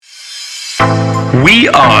We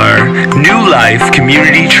are New Life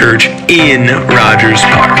Community Church in Rogers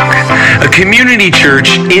Park, a community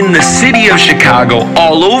church in the city of Chicago,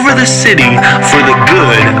 all over the city for the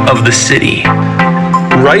good of the city.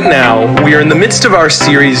 Right now, we are in the midst of our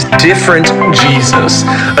series, Different Jesus,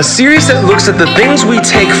 a series that looks at the things we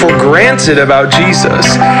take for granted about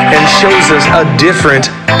Jesus and shows us a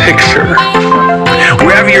different picture.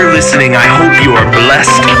 Wherever you're listening, I hope you are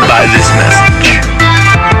blessed by this message.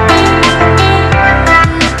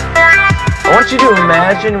 I want you to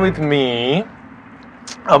imagine with me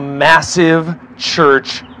a massive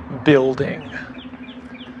church building.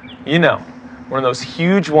 You know, one of those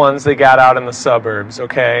huge ones they got out in the suburbs,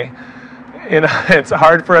 okay? And it's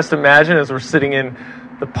hard for us to imagine as we're sitting in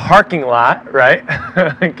the parking lot, right?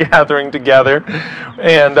 Gathering together.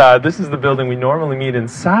 And this is the building we normally meet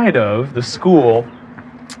inside of, the school.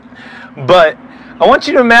 But I want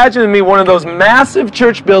you to imagine with me one of those massive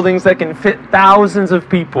church buildings that can fit thousands of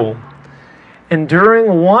people. And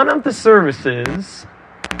during one of the services,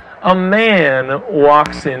 a man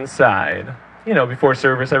walks inside. You know, before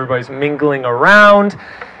service, everybody's mingling around.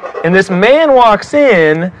 And this man walks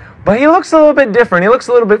in, but he looks a little bit different. He looks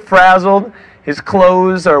a little bit frazzled. His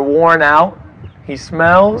clothes are worn out. He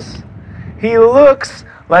smells. He looks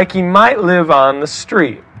like he might live on the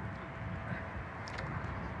street.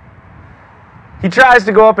 He tries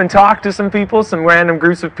to go up and talk to some people, some random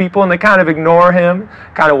groups of people, and they kind of ignore him,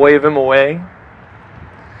 kind of wave him away.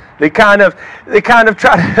 They kind of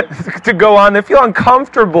try to go on. They feel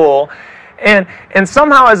uncomfortable. And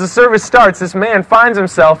somehow as the service starts, this man finds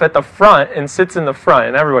himself at the front and sits in the front.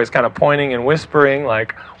 And everybody's kind of pointing and whispering,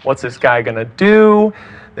 like, what's this guy going to do?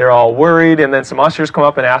 They're all worried. And then some ushers come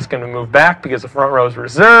up and ask him to move back because the front row is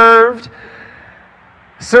reserved.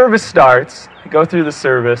 Service starts. They go through the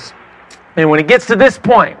service. And when it gets to this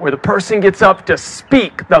point where the person gets up to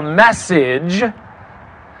speak the message,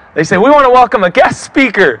 they say, we want to welcome a guest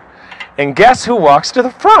speaker. And guess who walks to the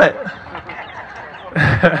front?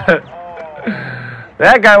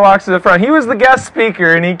 That guy walks to the front. He was the guest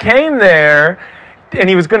speaker, and he came there, and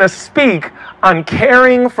he was going to speak on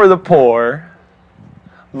caring for the poor,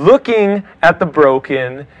 looking at the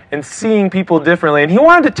broken, and seeing people differently. And he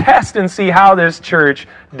wanted to test and see how this church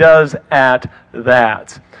does at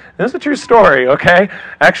that. This is a true story, okay?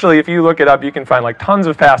 Actually, if you look it up, you can find like tons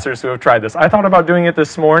of pastors who have tried this. I thought about doing it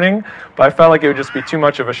this morning, but I felt like it would just be too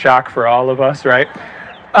much of a shock for all of us, right?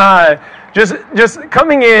 Just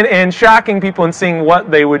coming in and shocking people and seeing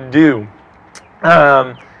what they would do.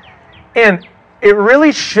 And it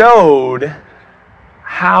really showed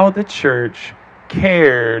how the church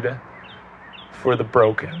cared for the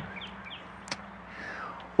broken.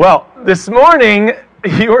 Well, this morning,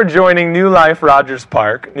 you are joining New Life Rogers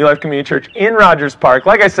Park, New Life Community Church in Rogers Park.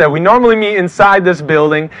 Like I said, we normally meet inside this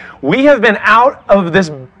building. We have been out of this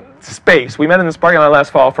space. We met in this parking lot last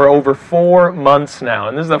fall for over 4 months now.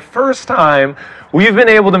 And this is the first time we've been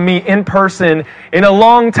able to meet in person in a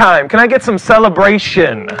long time. Can I get some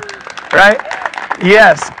celebration? Right?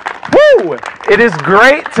 Yes. Woo! It is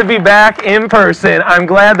great to be back in person. I'm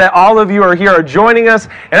glad that all of you are here, are joining us.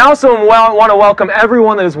 And I also want to welcome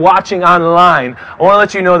everyone that is watching online. I want to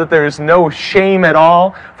let you know that there is no shame at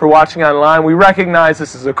all for watching online. We recognize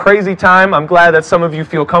this is a crazy time. I'm glad that some of you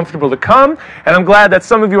feel comfortable to come. And I'm glad that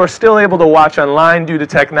some of you are still able to watch online due to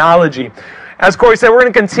technology. As Corey said, we're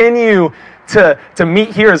going to continue to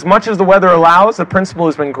meet here as much as the weather allows. The principal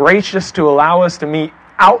has been gracious to allow us to meet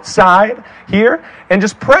outside here, and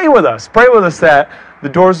just pray with us that the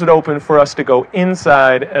doors would open for us to go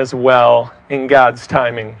inside as well in God's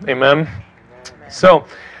timing. Amen. So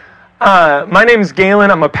my name is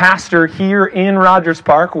Galen. I'm a pastor here in Rogers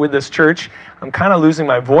Park with this church. I'm kind of losing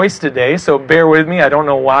my voice today, so bear with me. I don't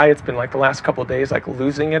know why. It's been like the last couple of days, like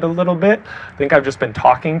losing it a little bit. I think I've just been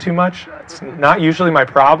talking too much. It's not usually my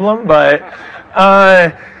problem, but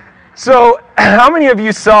so how many of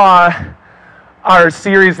you saw our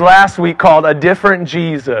series last week called A Different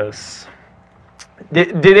Jesus?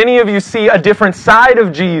 Did any of you see a different side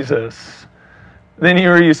of Jesus than you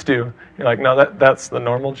were used to? You're like, no, that's the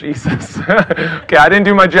normal Jesus. Okay, I didn't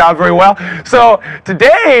do my job very well. So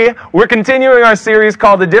today, we're continuing our series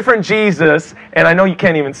called A Different Jesus, and I know you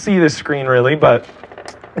can't even see this screen really, but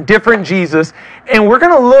Different Jesus, and we're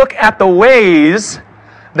going to look at the ways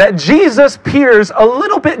that Jesus appears a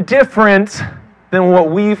little bit different than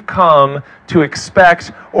what we've come to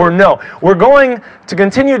expect or know. We're going to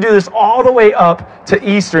continue to do this all the way up to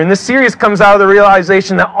Easter. And this series comes out of the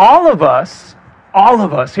realization that all of us,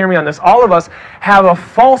 hear me on this, all of us have a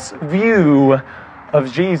false view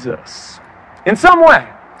of Jesus. In some way.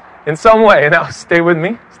 Now, stay with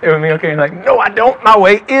me. Stay with me, okay? You're like, no, I don't. My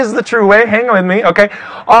way is the true way. Hang with me, okay?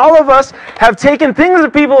 All of us have taken things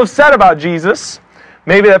that people have said about Jesus,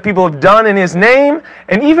 maybe that people have done in his name,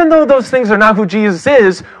 and even though those things are not who Jesus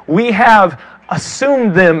is, we have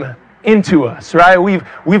assumed them into us, right?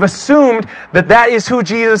 We've assumed that that is who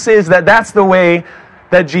Jesus is, that that's the way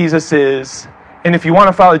that Jesus is. And if you want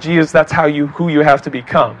to follow Jesus, that's who you have to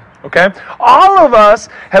become, okay? All of us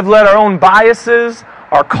have let our own biases,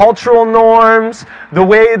 our cultural norms, the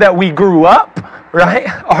way that we grew up, right?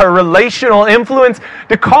 Our relational influence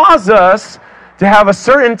to cause us to have a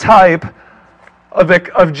certain type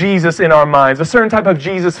of Jesus in our minds, a certain type of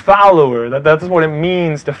Jesus follower. That's what it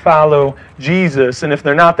means to follow Jesus. And if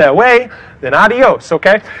they're not that way, then adios,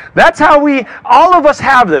 okay? That's how all of us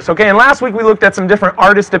have this, okay? And last week we looked at some different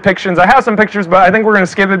artist depictions. I have some pictures, but I think we're going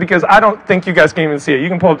to skip it because I don't think you guys can even see it. You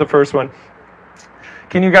can pull up the first one.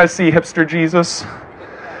 Can you guys see hipster Jesus?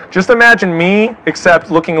 Just imagine me,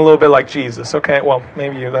 except looking a little bit like Jesus, okay? Well,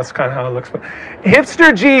 maybe that's kind of how it looks. But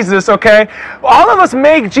hipster Jesus, okay? All of us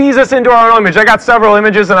make Jesus into our own image. I got several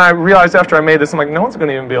images, and I realized after I made this, I'm like, no one's going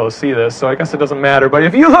to even be able to see this, so I guess it doesn't matter. But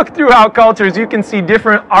if you look throughout cultures, you can see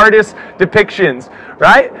different artist depictions,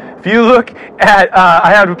 right? If you look at,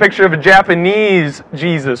 I have a picture of a Japanese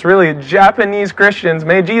Jesus, really, Japanese Christians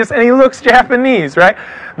made Jesus, and he looks Japanese, right?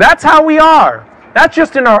 That's how we are. Not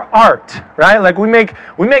just in our art, right? Like we make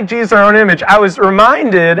Jesus our own image. I was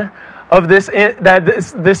reminded of this, that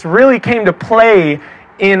this really came to play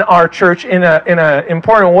in our church in an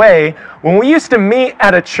important way when we used to meet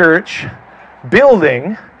at a church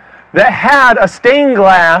building that had a stained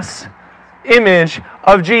glass image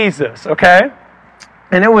of Jesus, okay?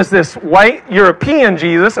 And it was this white European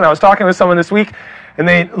Jesus, and I was talking with someone this week, and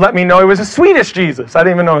they let me know it was a Swedish Jesus. I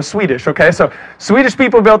didn't even know it was Swedish, okay? So Swedish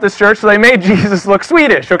people built this church, so they made Jesus look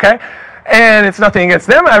Swedish, okay? And it's nothing against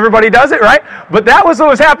them. Everybody does it, right? But that was what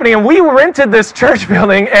was happening. And we rented this church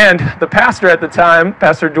building, and the pastor at the time,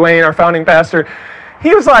 Pastor Dwayne, our founding pastor,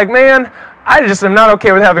 he was like, man, I just am not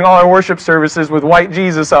okay with having all our worship services with white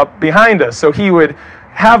Jesus up behind us. So he would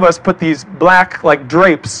have us put these black, like,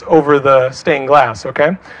 drapes over the stained glass,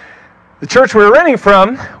 okay? The church we were renting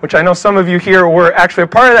from, which I know some of you here were actually a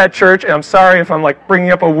part of that church, and I'm sorry if I'm like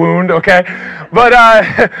bringing up a wound, okay? But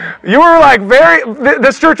you were like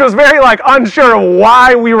this church was very like unsure of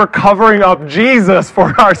why we were covering up Jesus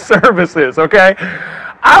for our services, okay?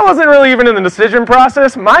 I wasn't really even in the decision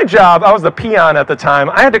process. My job, I was the peon at the time,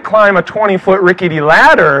 I had to climb a 20-foot rickety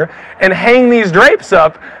ladder and hang these drapes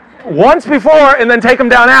up once before and then take them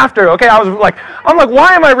down after, okay? I'm like,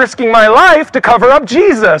 why am I risking my life to cover up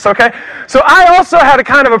Jesus, okay? So I also had a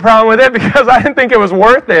kind of a problem with it because I didn't think it was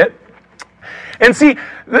worth it. And see,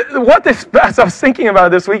 as I was thinking about it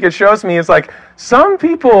this week, it shows me is like some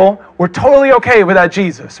people were totally okay with that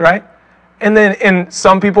Jesus, right? And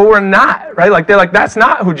some people were not, right? Like they're like, that's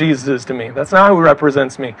not who Jesus is to me. That's not who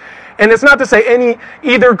represents me. And it's not to say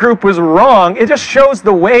either group was wrong. It just shows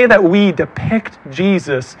the way that we depict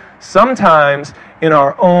Jesus sometimes in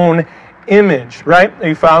our own image, right? Are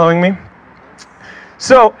you following me?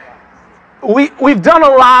 So we've done a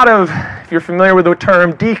lot of, if you're familiar with the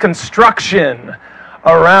term, deconstruction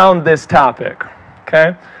around this topic,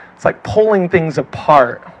 okay? It's like pulling things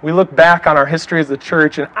apart. We look back on our history as a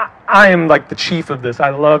church, and I am like the chief of this. I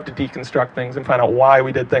love to deconstruct things and find out why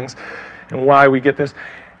we did things and why we get this.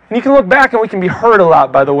 And you can look back and we can be hurt a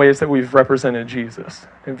lot by the ways that we've represented Jesus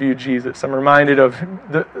and viewed Jesus. I'm reminded of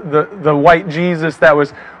the white Jesus that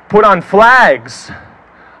was put on flags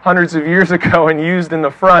hundreds of years ago and used in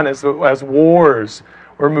the front as wars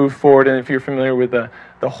were moved forward. And if you're familiar with the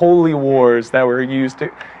holy wars that were used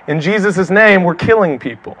in Jesus' name, were killing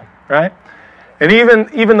people, right? And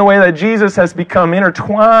even the way that Jesus has become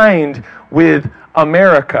intertwined with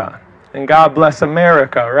America. And God bless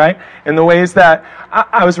America, right? In the ways that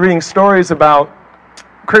I was reading stories about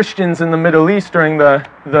Christians in the Middle East during the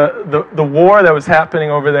war that was happening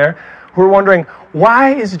over there who were wondering,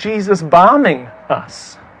 why is Jesus bombing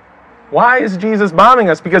us? Why is Jesus bombing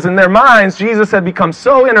us? Because in their minds, Jesus had become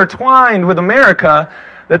so intertwined with America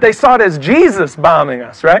that they saw it as Jesus bombing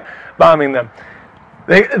us, right? Bombing them.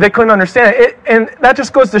 They couldn't understand it. And that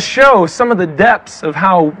just goes to show some of the depths of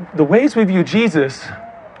how the ways we view Jesus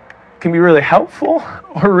can be really helpful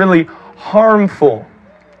or really harmful,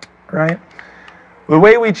 right? The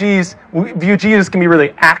way we view Jesus can be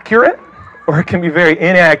really accurate or it can be very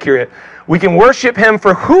inaccurate. We can worship him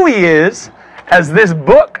for who he is, as this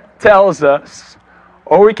book tells us,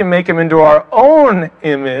 or we can make him into our own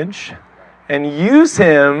image and use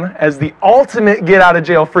him as the ultimate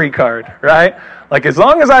get-out-of-jail-free card, right? Like, as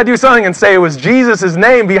long as I do something and say it was Jesus'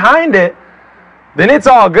 name behind it, then it's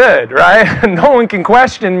all good, right? No one can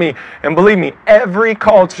question me. And believe me, every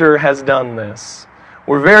culture has done this.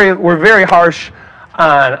 We're very harsh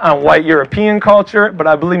on white European culture, but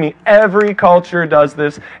I believe me, every culture does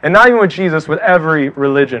this. And not even with Jesus, with every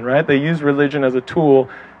religion, right? They use religion as a tool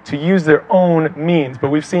to use their own means. But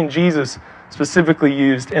we've seen Jesus specifically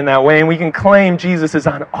used in that way, and we can claim Jesus is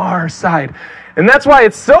on our side. And that's why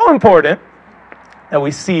it's so important that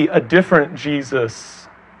we see a different Jesus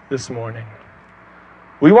this morning.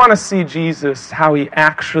 We want to see Jesus how he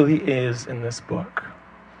actually is in this book.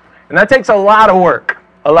 And that takes a lot of work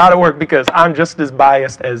because I'm just as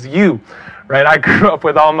biased as you, right? I grew up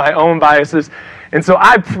with all my own biases. And so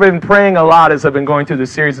I've been praying a lot as I've been going through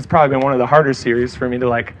this series. It's probably been one of the harder series for me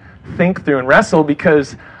to think through and wrestle,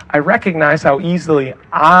 because I recognize how easily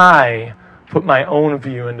I put my own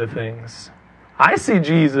view into things. I see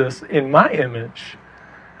Jesus in my image.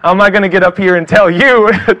 How am I going to get up here and tell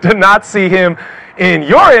you to not see him in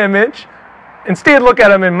your image? Instead, look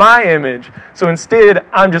at him in my image. So instead,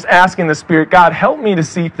 I'm just asking the Spirit, God, help me to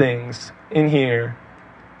see things in here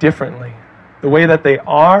differently. The way that they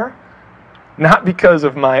are, not because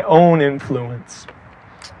of my own influence.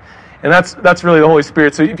 And that's really the Holy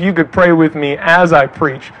Spirit. So if you could pray with me as I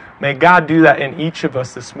preach, may God do that in each of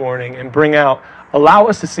us this morning and allow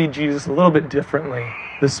us to see Jesus a little bit differently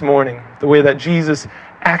this morning, the way that Jesus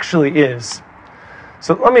actually is.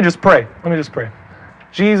 So let me just pray.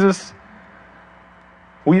 Jesus,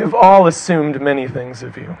 we have all assumed many things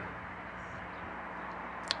of you.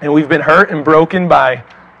 And we've been hurt and broken by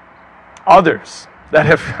others that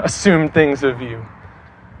have assumed things of you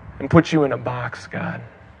and put you in a box, God.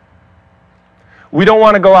 We don't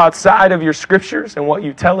want to go outside of your scriptures and what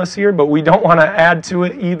you tell us here, but we don't want to add to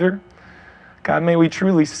it either. God, may we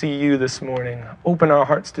truly see you this morning. Open our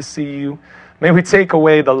hearts to see you. May we take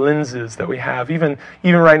away the lenses that we have, even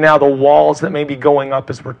right now, the walls that may be going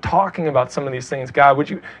up as we're talking about some of these things. God, would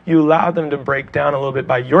you allow them to break down a little bit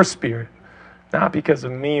by your Spirit, not because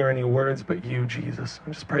of me or any words, but you, Jesus.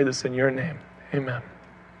 I just pray this in your name. Amen.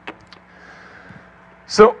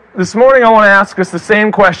 So this morning I want to ask us the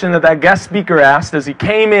same question that guest speaker asked as he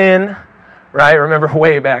came in, right? Remember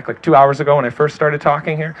way back, 2 hours ago when I first started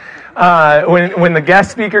talking here, when the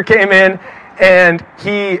guest speaker came in and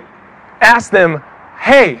he asked them,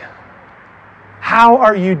 hey, how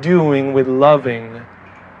are you doing with loving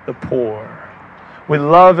the poor, with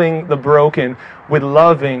loving the broken, with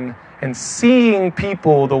loving and seeing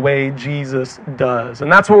people the way Jesus does?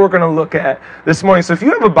 And that's what we're going to look at this morning. So if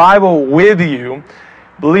you have a Bible with you,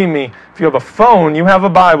 believe me, if you have a phone, you have a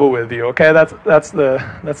Bible with you, okay? That's the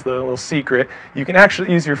little secret. You can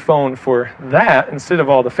actually use your phone for that instead of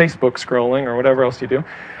all the Facebook scrolling or whatever else you do.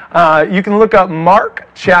 You can look up Mark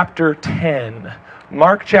chapter 10.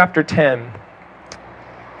 Mark chapter 10.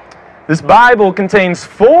 This Bible contains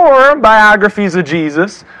 4 biographies of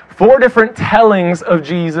Jesus, 4 different tellings of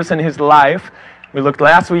Jesus and his life. We looked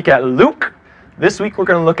last week at Luke. This week we're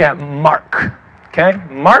going to look at Mark. Okay?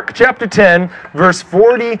 Mark chapter 10, verse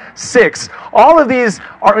 46. All of these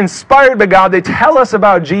are inspired by God. They tell us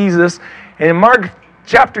about Jesus. And in Mark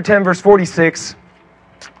chapter 10, verse 46,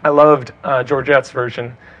 I loved Georgette's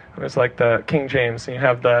version. It was like the King James. And you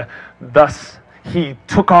have the, thus he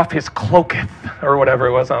took off his cloaketh, or whatever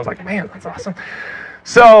it was. And I was like, man, that's awesome.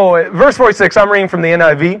 So, verse 46, I'm reading from the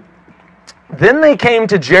NIV. Then they came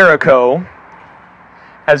to Jericho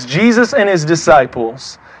as Jesus and his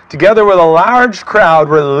disciples, together with a large crowd,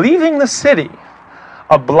 were leaving the city.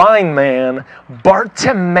 A blind man,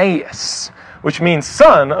 Bartimaeus, which means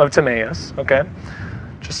son of Timaeus, okay,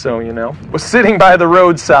 just so you know, was sitting by the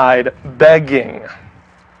roadside begging.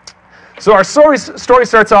 So our story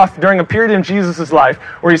starts off during a period in Jesus' life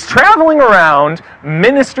where he's traveling around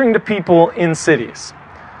ministering to people in cities.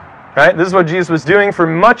 Right? This is what Jesus was doing for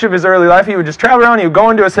much of his early life. He would just travel around, he would go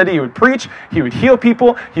into a city, he would preach, he would heal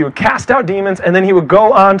people, he would cast out demons, and then he would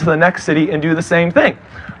go on to the next city and do the same thing.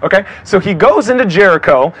 Okay? So he goes into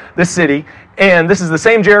Jericho, the city, and this is the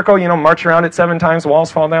same Jericho, march around it 7 times, walls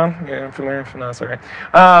fall down. Yeah, familiar? No, it's okay.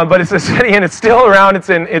 But it's a city, and it's still around. It's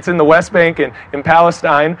in the West Bank and in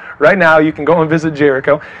Palestine. Right now, you can go and visit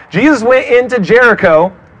Jericho. Jesus went into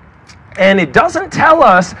Jericho, and it doesn't tell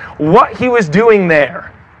us what he was doing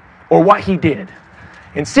there or what he did.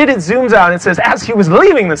 Instead, it zooms out and it says, as he was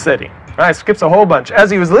leaving the city. Right? It skips a whole bunch. As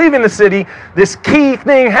he was leaving the city, this key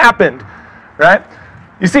thing happened. Right?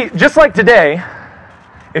 You see, just like today,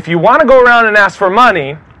 if you want to go around and ask for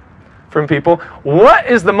money from people, what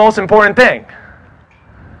is the most important thing?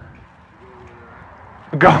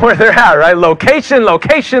 Go where they're at, right? Location,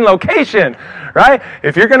 location, location, right?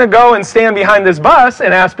 If you're going to go and stand behind this bus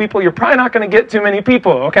and ask people, you're probably not going to get too many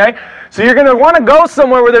people, okay? So you're going to want to go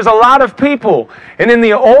somewhere where there's a lot of people. And in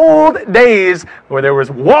the old days, where there was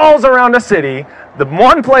walls around a city, the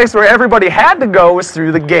one place where everybody had to go was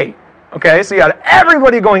through the gate. Okay, so you had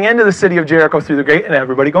everybody going into the city of Jericho through the gate and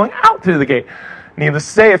everybody going out through the gate. Needless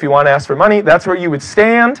to say, if you want to ask for money, that's where you would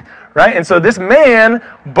stand, right? And so this man,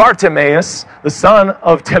 Bartimaeus, the son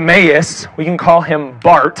of Timaeus, we can call him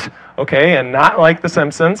Bart, okay, and not like The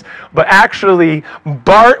Simpsons, but actually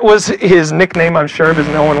Bart was his nickname, I'm sure, because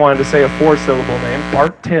no one wanted to say a 4-syllable name,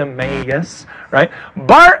 Bartimaeus, right?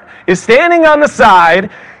 Bart is standing on the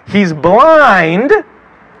side, he's blind,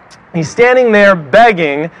 he's standing there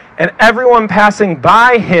begging, and everyone passing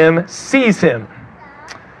by him sees him.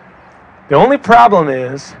 The only problem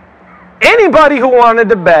is, anybody who wanted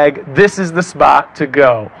to beg, this is the spot to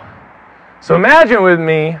go. So imagine with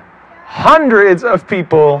me, hundreds of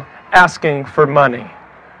people asking for money.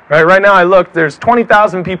 Right now I looked, there's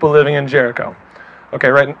 20,000 people living in Jericho. Okay,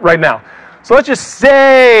 right now. So let's just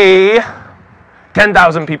say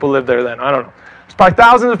 10,000 people live there then. I don't know. There's probably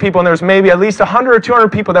thousands of people, and there's maybe at least 100 or 200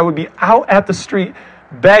 people that would be out at the street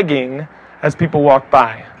begging as people walk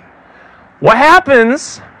by. What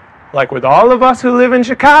happens, like with all of us who live in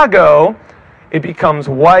Chicago, it becomes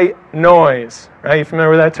white noise, right? You familiar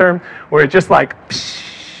with that term? Where it's just like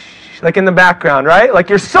in the background, right? Like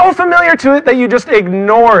you're so familiar to it that you just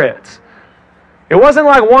ignore it. It wasn't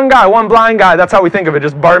like one guy, one blind guy, that's how we think of it,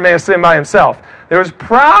 just Bartimaeus sitting by himself. There was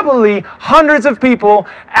probably hundreds of people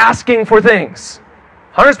asking for things.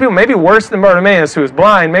 Hundreds of people, maybe worse than Bartimaeus, who was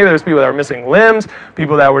blind. Maybe there's people that were missing limbs,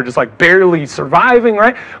 people that were just like barely surviving,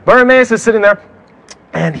 right? Bartimaeus is sitting there,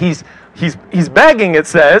 and he's begging, it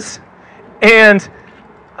says, and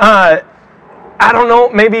I don't know,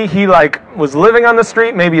 maybe he like was living on the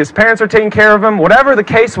street, maybe his parents were taking care of him, whatever the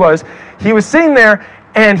case was, he was sitting there,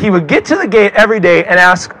 and he would get to the gate every day and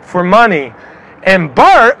ask for money. And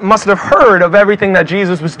Bart must have heard of everything that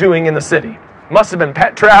Jesus was doing in the city. Must have been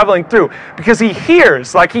traveling through, because he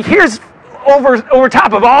hears over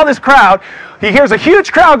top of all this crowd, he hears a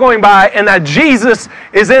huge crowd going by, and that Jesus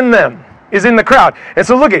is in the crowd. And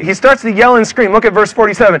so look he starts to yell and scream. Look at verse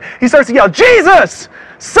 47. He starts to yell, "Jesus,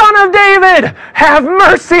 Son of David, have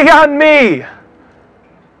mercy on me."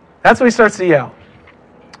 That's what he starts to yell.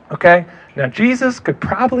 Okay? Now Jesus could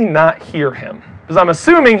probably not hear him, because I'm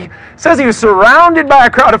assuming, it says he was surrounded by a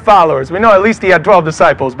crowd of followers. We know at least he had 12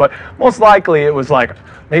 disciples, but most likely it was like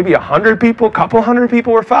maybe 100 people, a couple hundred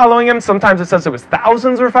people were following him. Sometimes it says it was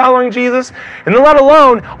thousands were following Jesus. And then let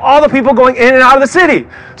alone all the people going in and out of the city.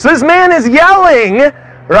 So this man is yelling,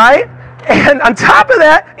 right? And on top of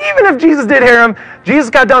that, even if Jesus did hear him, Jesus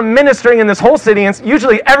got done ministering in this whole city, and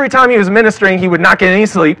usually every time he was ministering, he would not get any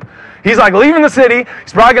sleep. He's like leaving the city.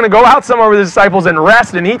 He's probably going to go out somewhere with his disciples and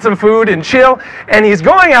rest and eat some food and chill. And he's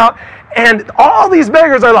going out, and all these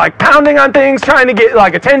beggars are like pounding on things, trying to get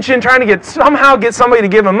like attention, trying to somehow get somebody to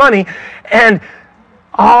give him money. And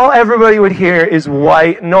all everybody would hear is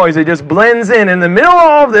white noise. It just blends in. In the middle of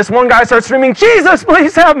all of this, one guy starts screaming, "Jesus,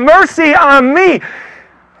 please have mercy on me."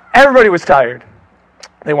 Everybody was tired.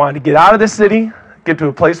 They wanted to get out of the city, get to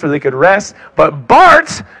a place where they could rest. But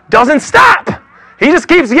Bart doesn't stop. He just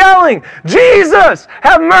keeps yelling, "Jesus,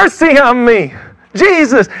 have mercy on me.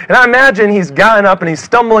 Jesus." And I imagine he's gotten up and he's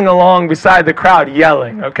stumbling along beside the crowd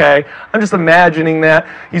yelling, okay? I'm just imagining that.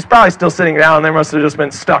 He's probably still sitting down. They must have just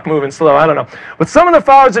been stuck moving slow. I don't know. But some of the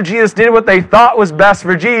followers of Jesus did what they thought was best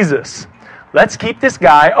for Jesus. Let's keep this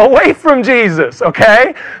guy away from Jesus,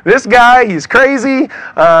 okay? This guy, he's crazy.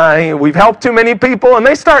 We've helped too many people. And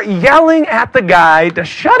they start yelling at the guy to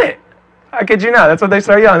shut it. I kid you not. That's what they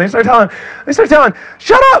start yelling. They start telling,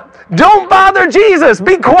 "Shut up! Don't bother Jesus!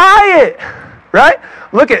 Be quiet!" Right?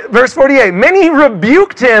 Look at verse 48. Many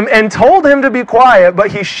rebuked him and told him to be quiet,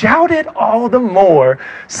 but he shouted all the more,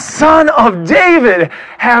 "Son of David,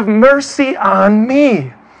 have mercy on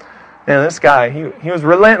me." And this guy, he was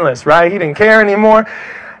relentless, right? He didn't care anymore.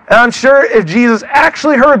 And I'm sure if Jesus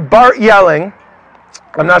actually heard Bart yelling,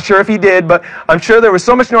 I'm not sure if he did, but I'm sure there was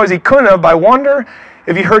so much noise he couldn't have, but I wonder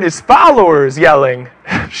if he heard his followers yelling,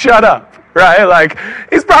 "Shut up," right? Like,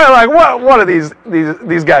 he's probably like, what are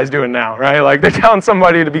these guys doing now, right? Like, they're telling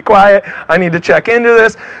somebody to be quiet. I need to check into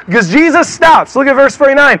this. Because Jesus stops. Look at verse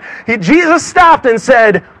 49. Jesus stopped and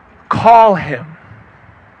said, "Call him.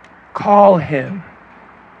 Call him."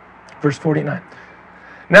 Verse 49.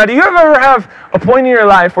 Now, do you ever have a point in your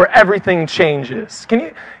life where everything changes?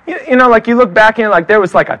 Can you know, like you look back and like there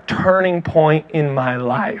was like a turning point in my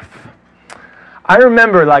life. I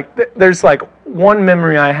remember like there's like one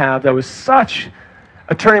memory I have that was such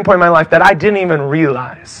a turning point in my life that I didn't even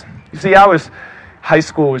realize. You see, I was high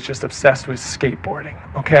school was just obsessed with skateboarding,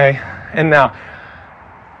 okay? And now,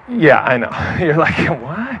 yeah, I know. You're like,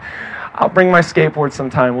 what? I'll bring my skateboard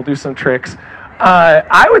sometime. We'll do some tricks.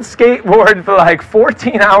 I would skateboard for like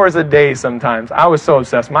 14 hours a day sometimes. I was so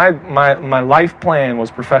obsessed. My life plan was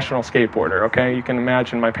professional skateboarder, okay? You can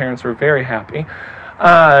imagine my parents were very happy.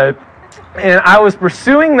 And I was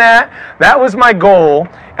pursuing that. That was my goal.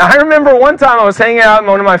 And I remember one time I was hanging out in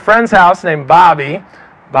one of my friend's house named Bobby.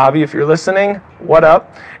 Bobby, if you're listening, what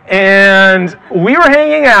up? And we were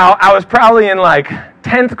hanging out. I was probably in like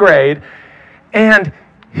 10th grade. And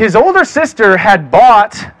his older sister had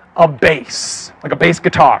bought a bass, like a bass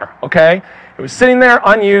guitar, okay? It was sitting there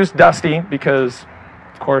unused, dusty, because,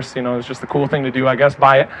 of course, you know, it was just the cool thing to do, I guess,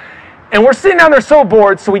 buy it. And we're sitting down there so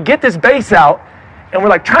bored, so we get this bass out, and we're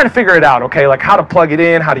like trying to figure it out, okay? Like how to plug it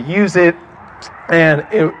in, how to use it. And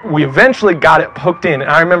we eventually got it hooked in. And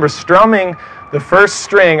I remember strumming the first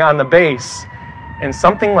string on the bass, and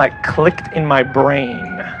something like clicked in my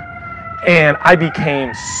brain. And I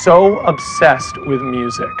became so obsessed with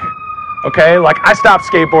music. Okay, like I stopped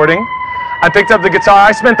skateboarding. I picked up the guitar.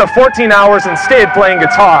 I spent the 14 hours instead playing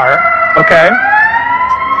guitar. Okay,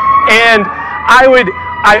 and I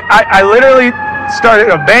literally started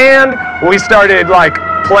a band. We started like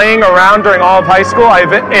playing around during all of high school. I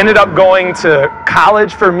ended up going to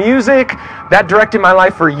college for music. That directed my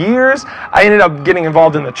life for years. I ended up getting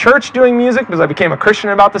involved in the church doing music because I became a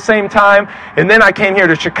Christian about the same time. And then I came here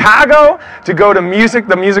to Chicago to go to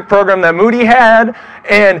the music program that Moody had.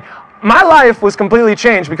 And my life was completely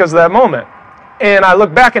changed because of that moment. And I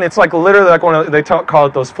look back and it's like literally like one of, they call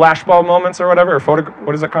it those flashbulb moments or whatever, or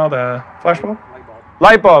what is it called, flashbulb?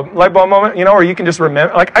 Light bulb moment, you know, where you can just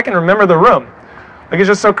remember, like I can remember the room. Like it's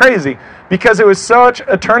just so crazy because it was such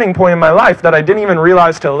a turning point in my life that I didn't even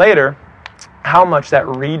realize till later how much that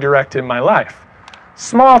redirected my life.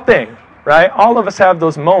 Small thing, right? All of us have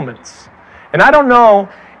those moments. And I don't know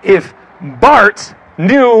if Bart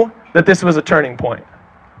knew that this was a turning point,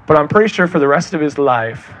 but I'm pretty sure for the rest of his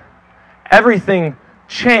life, everything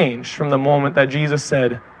changed from the moment that Jesus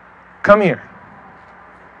said, come here,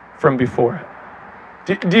 from before it.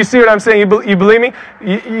 Do you see what I'm saying? You believe me?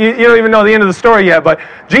 You don't even know the end of the story yet, but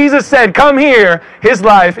Jesus said, come here. His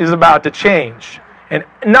life is about to change. And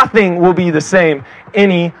nothing will be the same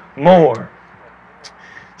anymore.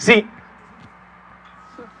 See,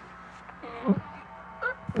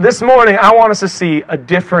 this morning I want us to see a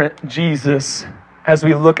different Jesus as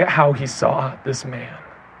we look at how he saw this man.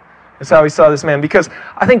 That's how he saw this man. Because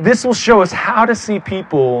I think this will show us how to see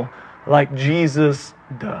people like Jesus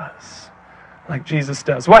does. Like Jesus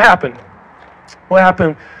does. What happened? What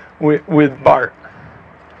happened with Bart?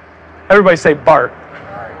 Everybody say Bart.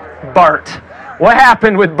 Bart. What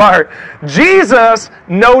happened with Bart? Jesus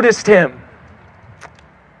noticed him.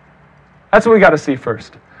 That's what we got to see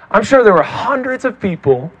first. I'm sure there were hundreds of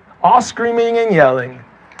people all screaming and yelling.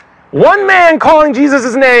 One man calling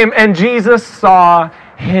Jesus' name, and Jesus saw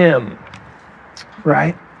him.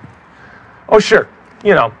 Right? Oh, sure.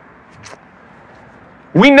 You know.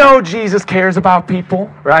 We know Jesus cares about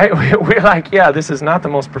people, right? We're like, yeah, this is not the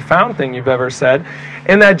most profound thing you've ever said.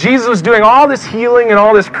 And that Jesus was doing all this healing and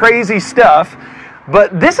all this crazy stuff.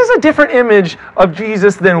 But this is a different image of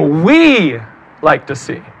Jesus than we like to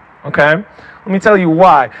see, okay? Let me tell you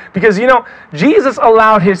why. Because, you know, Jesus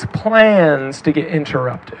allowed his plans to get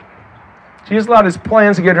interrupted. Jesus allowed his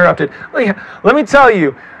plans to get interrupted. Let me tell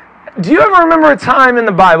you, do you ever remember a time in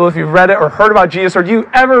the Bible, if you've read it or heard about Jesus, or do you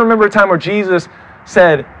ever remember a time where Jesus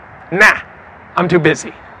said, nah, I'm too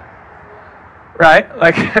busy? Right?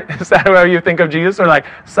 Like, is that how you think of Jesus? Or like,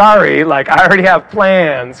 sorry, like, I already have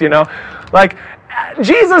plans, you know? Like,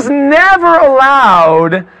 Jesus never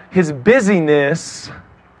allowed his busyness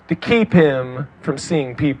to keep him from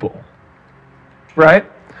seeing people. Right?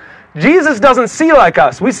 Jesus doesn't see like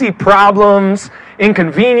us. We see problems,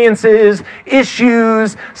 inconveniences,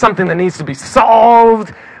 issues, something that needs to be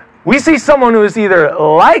solved. We see someone who is either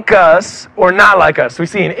like us or not like us. We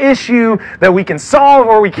see an issue that we can solve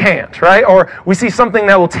or we can't, right? Or we see something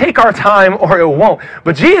that will take our time or it won't.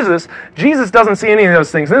 But Jesus doesn't see any of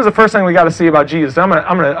those things. And this is the first thing we got to see about Jesus. I'm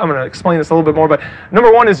gonna explain this a little bit more. But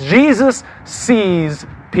number one is Jesus sees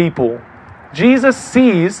people. Jesus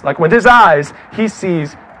sees, like with his eyes, he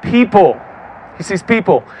sees people. He sees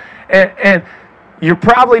people. And you're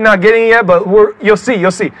probably not getting it yet, but you'll see.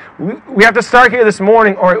 We have to start here this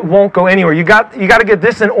morning or it won't go anywhere. You got to get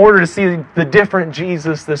this in order to see the different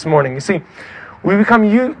Jesus this morning. You see, we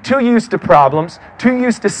become too used to problems, too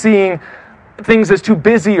used to seeing things as too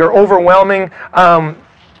busy or overwhelming. When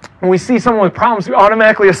we see someone with problems, we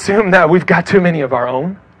automatically assume that we've got too many of our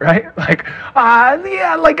own, right? Like,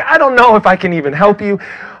 yeah, like, I don't know if I can even help you.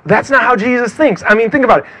 That's not how Jesus thinks. I mean, think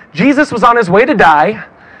about it. Jesus was on his way to die.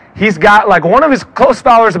 He's got like one of his close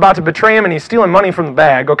followers about to betray him, and he's stealing money from the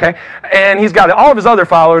bag, okay? And he's got all of his other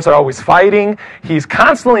followers are always fighting. He's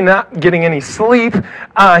constantly not getting any sleep.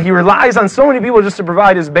 He relies on so many people just to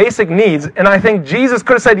provide his basic needs. And I think Jesus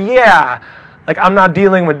could have said, yeah, like, I'm not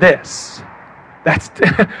dealing with this.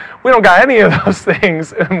 We don't got any of those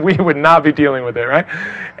things, and we would not be dealing with it, right?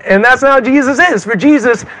 And that's not how Jesus is. For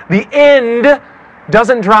Jesus, the end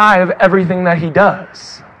doesn't drive everything that he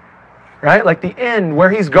does. Right? Like the end,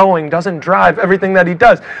 where he's going, doesn't drive everything that he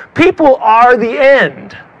does. People are the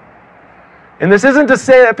end. And this isn't to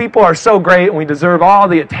say that people are so great and we deserve all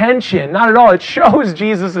the attention. Not at all. It shows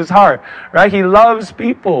Jesus' heart. Right? He loves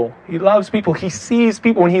people. He loves people. He sees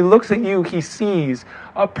people. When he looks at you, he sees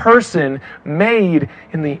a person made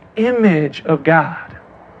in the image of God.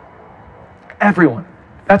 Everyone.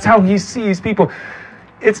 That's how he sees people.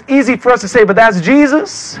 It's easy for us to say, but that's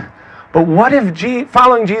Jesus. But what if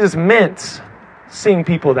following Jesus meant seeing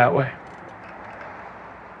people that way?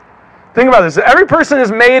 Think about this. Every person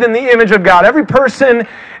is made in the image of God. Every person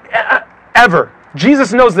ever.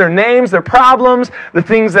 Jesus knows their names, their problems, the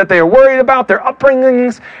things that they are worried about, their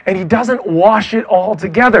upbringings, and he doesn't wash it all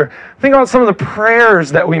together. Think about some of the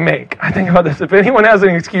prayers that we make. I think about this. If anyone has an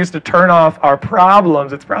excuse to turn off our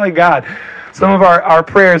problems, it's probably God. Some of our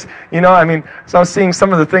prayers, so I was seeing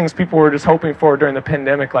some of the things people were just hoping for during the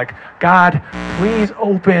pandemic, like, God, please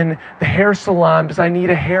open the hair salon because I need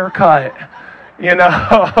a haircut.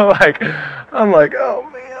 I'm like, oh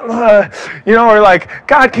man, or like,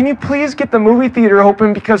 God, can you please get the movie theater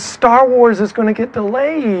open because Star Wars is going to get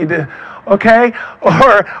delayed, okay?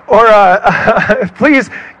 Or please,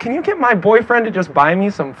 can you get my boyfriend to just buy me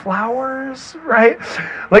some flowers, right?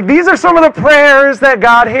 Like, these are some of the prayers that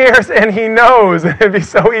God hears, and he knows. It'd be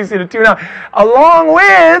so easy to tune out. Along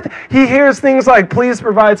with, he hears things like, please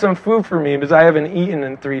provide some food for me because I haven't eaten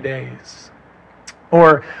in 3 days.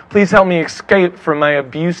 Or, please help me escape from my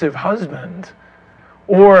abusive husband.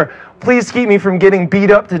 Or, please keep me from getting beat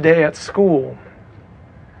up today at school.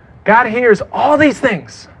 God hears all these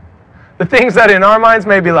things. The things that in our minds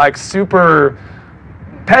may be like super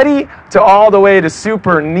petty to all the way to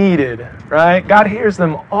super needed, right? God hears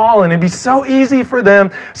them all, and it'd be so easy for them,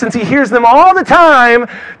 since he hears them all the time,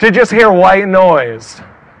 to just hear white noise.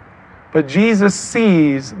 But Jesus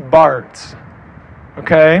sees Bart,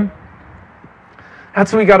 okay?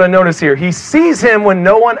 That's what we got to notice here. He sees him when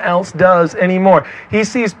no one else does anymore. He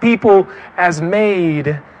sees people as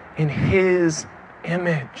made in his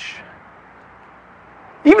image.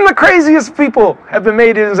 Even the craziest people have been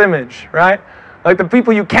made in his image, right? Like the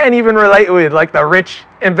people you can't even relate with, like the rich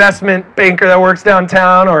investment banker that works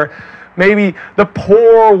downtown, or maybe the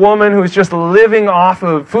poor woman who's just living off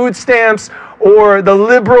of food stamps, or the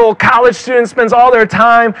liberal college student spends all their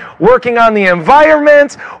time working on the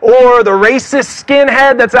environment, or the racist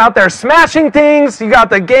skinhead that's out there smashing things. You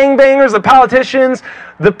got the gangbangers, the politicians,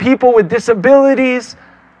 the people with disabilities.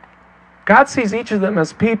 God sees each of them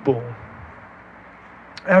as people.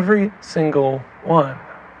 Every single one.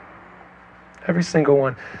 Every single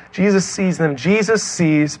one. Jesus sees them. Jesus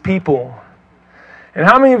sees people. And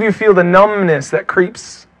how many of you feel the numbness that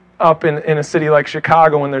creeps up in a city like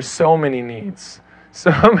Chicago when there's so many needs?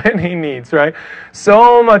 So many needs, right?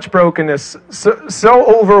 So much brokenness,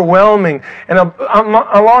 so overwhelming. And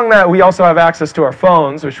along that, we also have access to our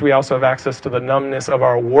phones, which we also have access to the numbness of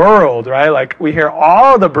our world, right? Like, we hear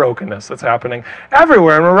all the brokenness that's happening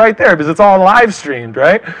everywhere, and we're right there because it's all live streamed,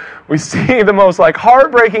 right? We see the most, like,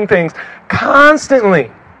 heartbreaking things constantly.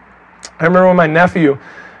 I remember when my nephew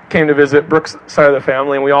came to visit Brooke's side of the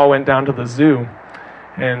family, and we all went down to the zoo.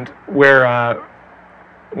 And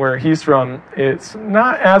where he's from, it's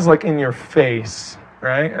not as like in your face,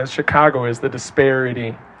 right? As Chicago is, the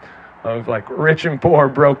disparity of like rich and poor,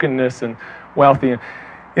 brokenness and wealthy.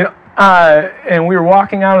 And we were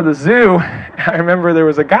walking out of the zoo. I remember there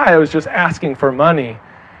was a guy that was just asking for money.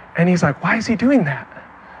 And he's like, why is he doing that?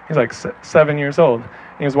 He's like 7 years old.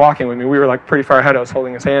 And he was walking with me. We were like pretty far ahead. I was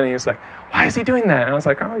holding his hand, and he's like, why is he doing that? And I was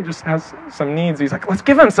like, oh, he just has some needs. He's like, let's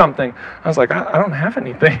give him something. I was like, I don't have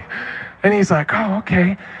anything. And he's like, oh,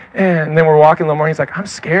 okay. And then we're walking a little more. He's like, I'm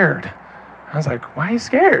scared. I was like, why are you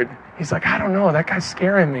scared? He's like, I don't know. That guy's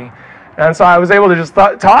scaring me. And so I was able to just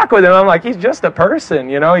talk with him. I'm like, he's just a person,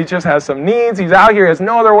 He just has some needs. He's out here. He has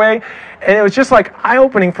no other way. And it was just like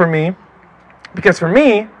eye-opening for me. Because for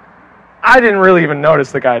me, I didn't really even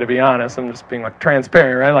notice the guy, to be honest. I'm just being like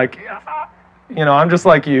transparent, right? Like, I'm just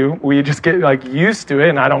like you. We just get like used to it,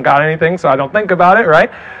 and I don't got anything, so I don't think about it,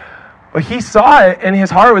 right? But he saw it, and his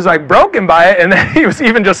heart was like broken by it, and then he was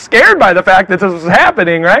even just scared by the fact that this was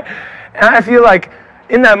happening, right? And I feel like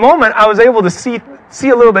in that moment, I was able to see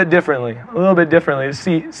a little bit differently,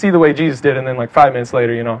 to see the way Jesus did, and then like 5 minutes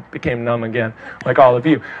later, became numb again, like all of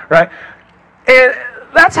you, right? And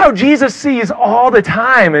that's how Jesus sees all the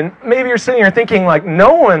time. And maybe you're sitting here thinking, like,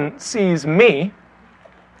 no one sees me.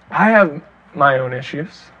 I have my own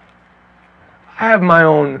issues. I have my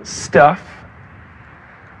own stuff.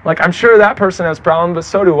 Like, I'm sure that person has problems, but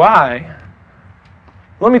so do I.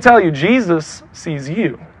 Let me tell you, Jesus sees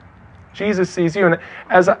you. Jesus sees you. And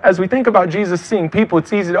as we think about Jesus seeing people,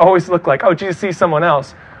 it's easy to always look like, oh, Jesus sees someone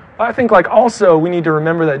else. But I think like also we need to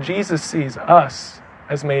remember that Jesus sees us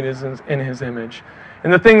as made in his image.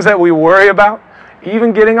 And the things that we worry about,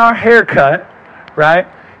 even getting our hair cut, right?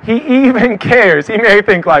 He even cares. He may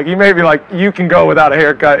be like, you can go without a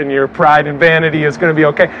haircut and your pride and vanity is going to be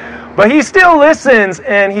okay. But he still listens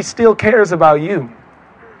and he still cares about you.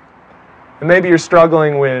 And maybe you're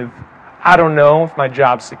struggling with, I don't know if my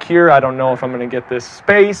job's secure. I don't know if I'm going to get this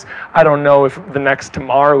space. I don't know if the next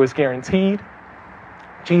tomorrow is guaranteed.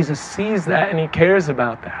 Jesus sees that and he cares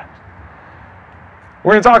about that.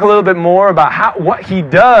 We're going to talk a little bit more about what he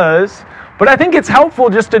does, but I think it's helpful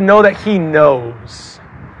just to know that he knows.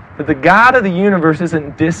 That the God of the universe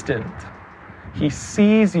isn't distant. He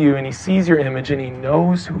sees you and he sees your image and he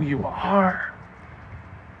knows who you are.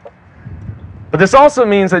 But this also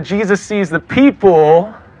means that Jesus sees the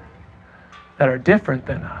people that are different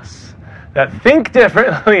than us, that think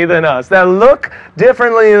differently than us, that look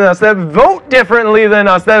differently than us, that vote differently than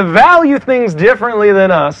us, that value things differently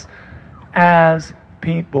than us as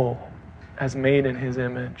people, as made in his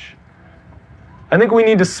image. I think we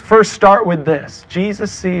need to first start with this.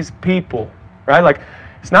 Jesus sees people, right? Like,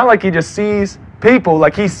 it's not like he just sees people.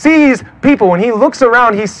 Like, he sees people. When he looks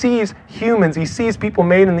around, he sees humans. He sees people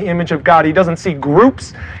made in the image of God. He doesn't see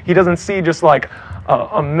groups. He doesn't see just like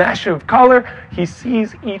a mesh of color. He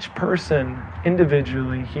sees each person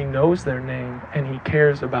individually. He knows their name, and he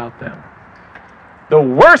cares about them. The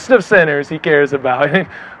worst of sinners he cares about.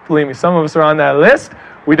 Believe me, some of us are on that list.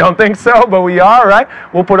 We don't think so, but we are, right?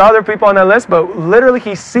 We'll put other people on that list, but literally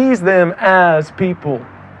he sees them as people.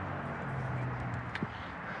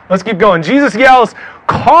 Let's keep going. Jesus yells,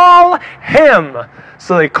 call him.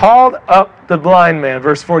 So they called up the blind man.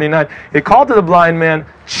 Verse 49. They called to the blind man,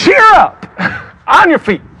 cheer up, on your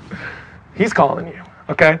feet. He's calling you,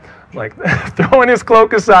 okay? Like, throwing his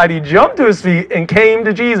cloak aside, he jumped to his feet and came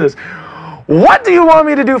to Jesus. What do you want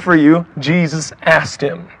me to do for you? Jesus asked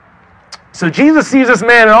him. So Jesus sees this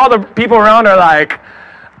man, and all the people around are like,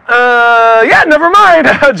 yeah, never mind.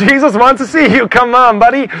 Jesus wants to see you. Come on,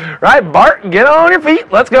 buddy. Right, Bart, get on your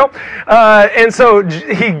feet. Let's go. And so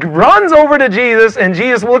he runs over to Jesus, and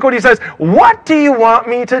Jesus, look what he says. What do you want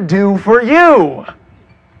me to do for you?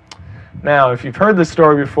 Now, if you've heard this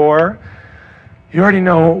story before, you already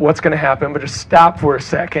know what's going to happen, but just stop for a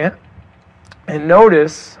second and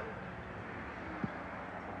notice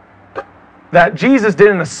that Jesus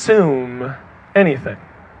didn't assume anything.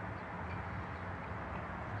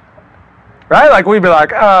 Right? Like, we'd be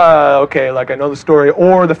like, okay, like I know the story.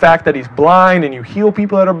 Or the fact that he's blind and you heal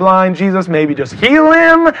people that are blind. Jesus, maybe just heal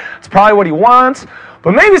him. It's probably what he wants.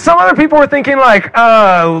 But maybe some other people were thinking like,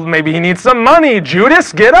 maybe he needs some money.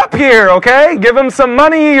 Judas, get up here, okay? Give him some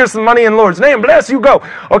money. Here's some money in the Lord's name. Bless you, go.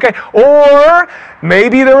 Okay? Or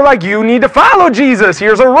maybe they were like, you need to follow Jesus.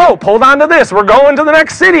 Here's a rope. Hold on to this. We're going to the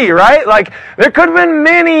next city, right? Like, there could have been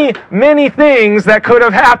many, many things that could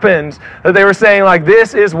have happened that they were saying like,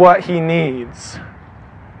 this is what he needs.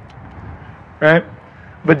 Right?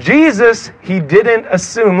 But Jesus, he didn't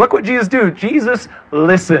assume. Look what Jesus do. Jesus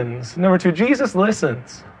listens. Number 2, Jesus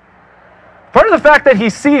listens. Part of the fact that he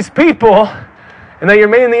sees people and that you're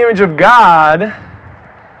made in the image of God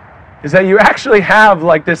is that you actually have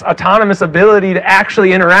like this autonomous ability to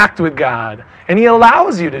actually interact with God. And he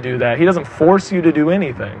allows you to do that. He doesn't force you to do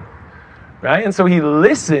anything. Right? And so he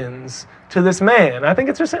listens to this man. I think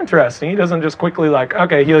it's just interesting. He doesn't just quickly like,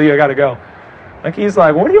 okay, heal you, I got to go. Like, he's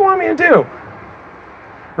like, what do you want me to do?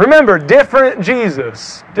 Remember, different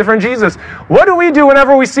Jesus. Different Jesus. What do we do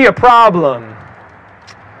whenever we see a problem?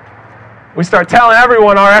 We start telling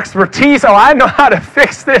everyone our expertise. Oh, I know how to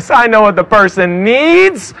fix this. I know what the person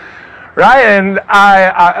needs. Right? And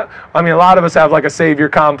I mean, a lot of us have like a savior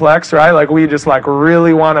complex, right? Like, we just like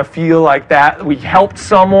really want to feel like that we helped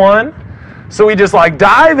someone. So we just like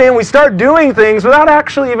dive in. We start doing things without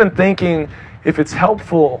actually even thinking if it's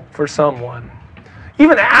helpful for someone.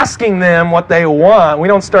 Even asking them what they want. We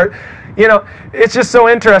don't start, it's just so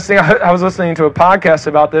interesting. I was listening to a podcast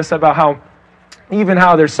about this, about how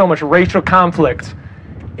there's so much racial conflict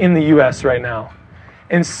in the U.S. right now.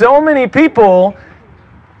 And so many people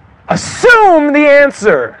assume the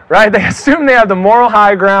answer, right? They assume they have the moral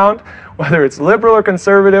high ground, whether it's liberal or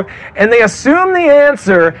conservative, and they assume the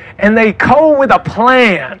answer, and they go with a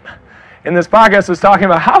plan. And this podcast was talking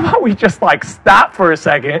about, how about we just stop for a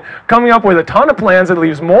second, coming up with a ton of plans that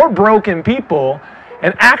leaves more broken people,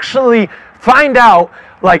 and actually find out,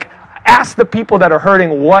 ask the people that are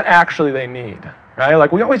hurting what actually they need,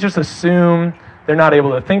 right? We always just assume they're not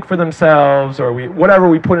able to think for themselves, or whatever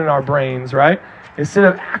we put in our brains, right? Instead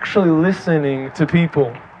of actually listening to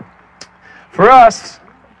people. For us,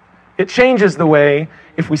 it changes the way,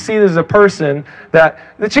 if we see this as a person, that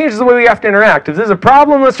it changes the way we have to interact. If there's a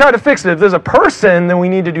problem, let's try to fix it. If there's a person, then we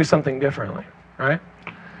need to do something differently, right?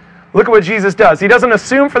 Look at what Jesus does. He doesn't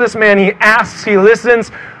assume for this man. He asks, he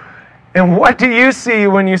listens. And what do you see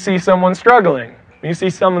when you see someone struggling? When you see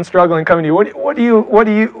someone struggling coming to you, what do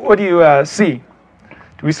you see?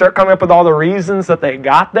 Do we start coming up with all the reasons that they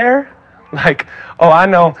got there? Oh, I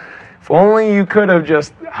know. If only you could have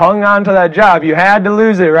just hung on to that job. You had to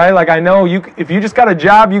lose it, right? I know if you just got a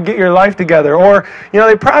job, you get your life together. Or,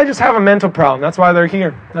 they probably just have a mental problem. That's why they're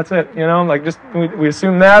here. That's it. We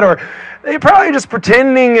assume that. Or they're probably just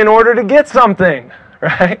pretending in order to get something,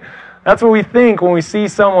 right? That's what we think when we see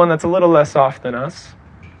someone that's a little less off than us.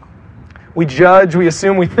 We judge, we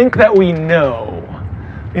assume, we think that we know.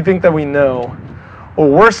 We think that we know. Or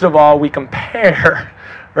worst of all, we compare,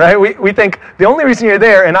 right? We think the only reason you're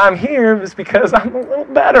there and I'm here is because I'm a little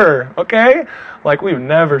better, okay? We would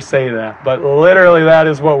never say that, but literally that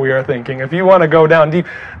is what we are thinking. If you want to go down deep,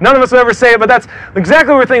 none of us would ever say it, but that's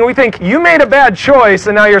exactly what we're thinking. We think you made a bad choice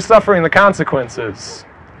and now you're suffering the consequences.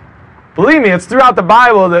 Believe me, it's throughout the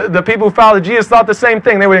Bible. The people who followed Jesus thought the same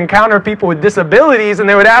thing. They would encounter people with disabilities and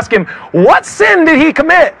they would ask him, what sin did he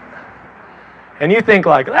commit? And you think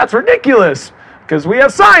that's ridiculous. Because we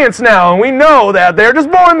have science now, and we know that they're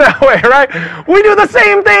just born that way, right? We do the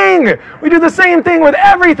same thing. We do the same thing with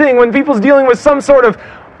everything. When people's dealing with some sort of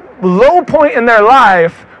low point in their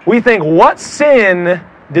life, we think, what sin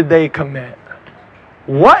did they commit?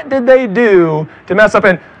 What did they do to mess up?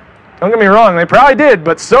 And don't get me wrong, they probably did,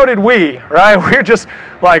 but so did we, right? We're just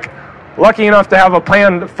lucky enough to have a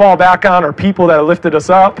plan to fall back on, or people that lifted us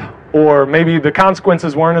up, or maybe the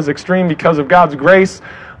consequences weren't as extreme because of God's grace.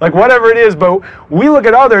 Whatever it is, but we look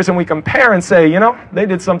at others and we compare and say, they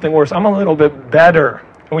did something worse. I'm a little bit better.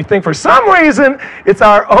 And we think for some reason it's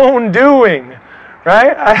our own doing,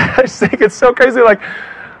 right? I just think it's so crazy.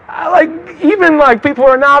 Even people who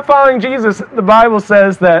are not following Jesus, the Bible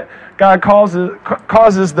says that God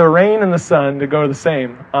causes the rain and the sun to go the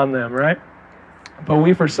same on them, right? But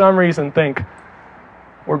we, for some reason, think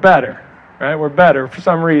we're better, right? We're better for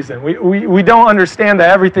some reason. We don't understand that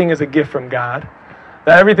everything is a gift from God.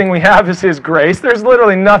 That everything we have is His grace. There's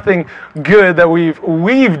literally nothing good that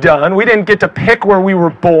we've done. We didn't get to pick where we were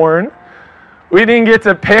born. We didn't get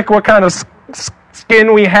to pick what kind of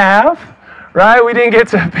skin we have, right? We didn't get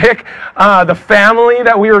to pick the family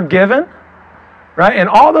that we were given, right? And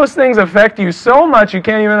all those things affect you so much you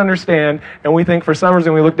can't even understand. And we think for some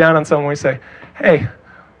reason we look down on someone and we say, hey,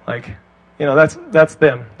 that's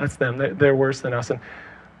them. That's them. They're worse than us. And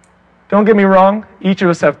don't get me wrong, each of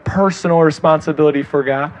us have personal responsibility for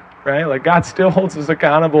God, right? God still holds us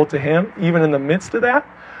accountable to Him, even in the midst of that.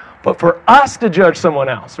 But for us to judge someone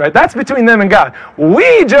else, right? That's between them and God.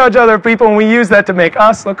 We judge other people and we use that to make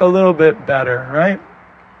us look a little bit better, right?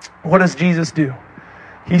 What does Jesus do?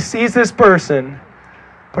 He sees this person,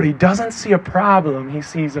 but He doesn't see a problem. He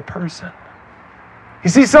sees a person. He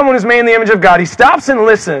sees someone who's made in the image of God. He stops and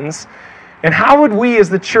listens. And how would we as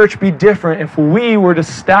the church be different if we were to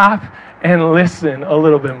stop and listen a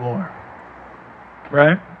little bit more?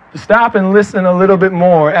 Right? To stop and listen a little bit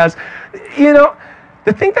more. As, to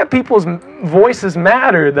think that people's voices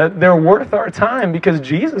matter, that they're worth our time, because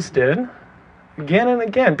Jesus did. Again and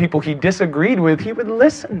again. People He disagreed with, He would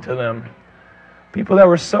listen to them. People that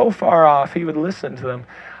were so far off, He would listen to them.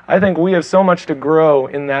 I think we have so much to grow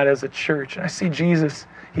in that as a church. And I see Jesus,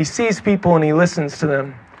 He sees people and He listens to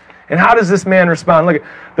them. And how does this man respond? Look,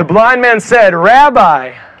 the blind man said,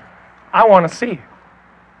 Rabbi, I want to see.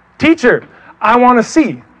 Teacher, I want to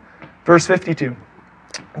see. Verse 52.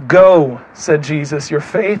 Go, said Jesus, your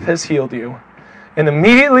faith has healed you. And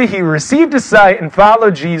immediately he received his sight and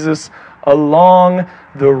followed Jesus along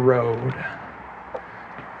the road.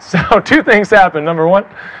 So 2 things happened. Number 1,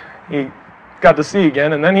 he got to see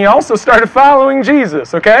again. And then he also started following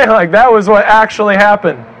Jesus, okay? That was what actually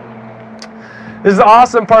happened. This is the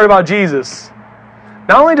awesome part about Jesus.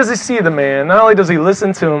 Not only does He see the man, not only does He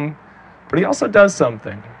listen to him, but He also does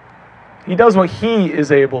something. He does what He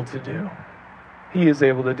is able to do. He is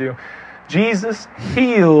able to do. Jesus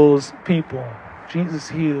heals people. Jesus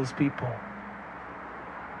heals people.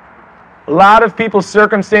 A lot of people's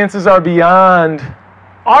circumstances are beyond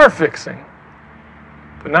our fixing,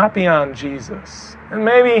 but not beyond Jesus. And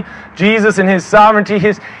maybe Jesus in his sovereignty,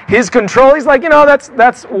 his control, he's like,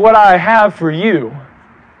 that's what I have for you.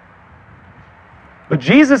 But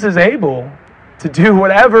Jesus is able to do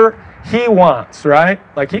whatever he wants, right?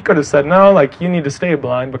 Like he could have said, no, like you need to stay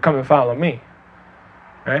blind, but come and follow me.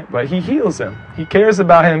 Right? But he heals him. He cares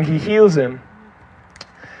about him. He heals him.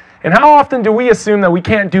 And how often do we assume that we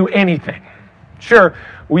can't do anything? Sure,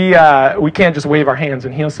 we can't just wave our hands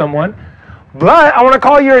and heal someone. But I want to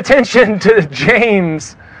call your attention to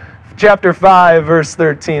James chapter 5, verse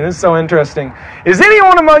 13. This is so interesting. Is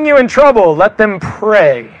anyone among you in trouble? Let them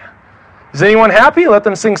pray. Is anyone happy? Let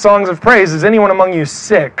them sing songs of praise. Is anyone among you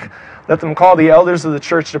sick? Let them call the elders of the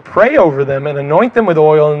church to pray over them and anoint them with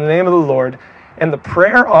oil in the name of the Lord. And the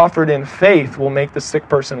prayer offered in faith will make the sick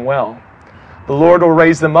person well. The Lord will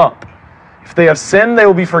raise them up. If they have sinned, they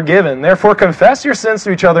will be forgiven. Therefore, confess your sins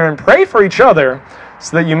to each other and pray for each other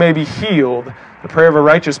so that you may be healed. The prayer of a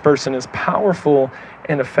righteous person is powerful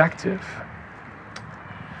and effective.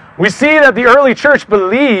 We see that the early church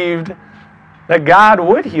believed that God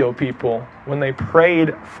would heal people when they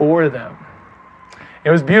prayed for them. It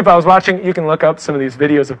was beautiful. I was watching, you can look up some of these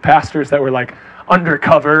videos of pastors that were like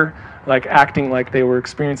undercover, like acting like they were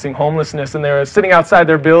experiencing homelessness, and they were sitting outside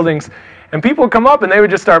their buildings, and people would come up and they would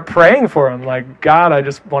just start praying for him, like, God, I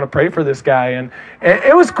just want to pray for this guy. And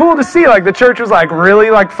it was cool to see, like, the church was like really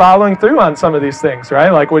like following through on some of these things, right?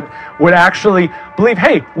 Like would actually believe,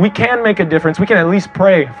 hey, we can make a difference. We can at least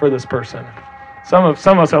pray for this person. Some of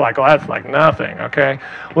us are like, well, that's like nothing, okay?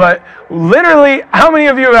 But literally, how many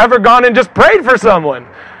of you have ever gone and just prayed for someone?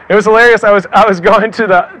 It was hilarious. I was going to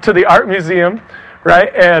the art museum,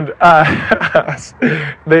 right? And I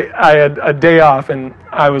had a day off, and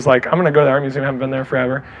I was like, I'm going to go to the art museum. I haven't been there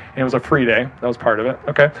forever. And it was a free day. That was part of it,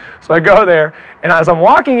 okay? So I go there, and as I'm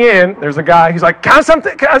walking in, there's a guy. He's like, can I have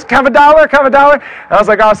something? Can I have a dollar? Can I have a dollar? And I was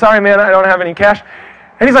like, oh, sorry, man, I don't have any cash.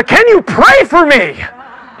 And he's like, can you pray for me?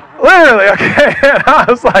 Literally, okay. And I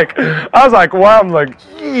was like, well, I'm like,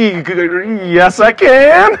 yes, I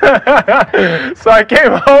can. So I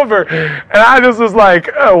came over, and I just was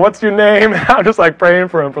like, oh, what's your name? And I'm just like praying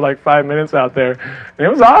for him for like 5 minutes out there. And it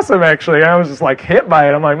was awesome, actually. I was just like hit by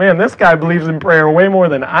it. I'm like, man, this guy believes in prayer way more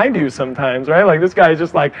than I do sometimes, right? Like this guy is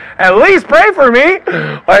just like, at least pray for me.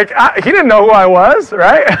 Like he didn't know who I was,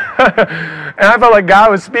 right? And I felt like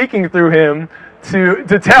God was speaking through him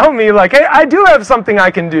to tell me, like, hey, I do have something I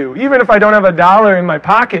can do. Even if I don't have a dollar in my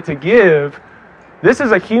pocket to give, this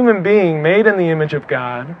is a human being made in the image of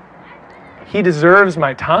God. He deserves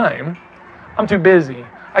my time. I'm too busy.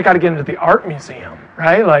 I got to get into the art museum,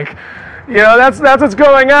 right? Like, that's what's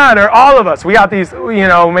going on. Or all of us, we got these,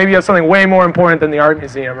 maybe you have something way more important than the art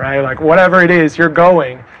museum, right? Like, whatever it is, you're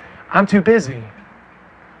going. I'm too busy.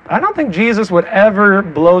 I don't think Jesus would ever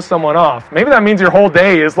blow someone off. Maybe that means your whole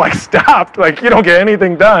day is like stopped, like you don't get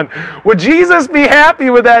anything done. Would Jesus be happy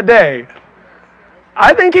with that day?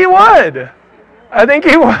 I think he would.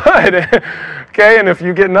 Okay, and if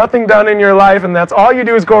you get nothing done in your life and that's all you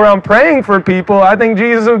do is go around praying for people, I think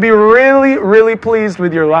Jesus would be really, really pleased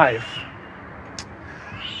with your life.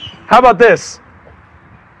 How about this?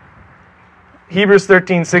 Hebrews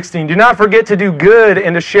 13:16. Do not forget to do good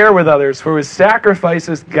and to share with others, for with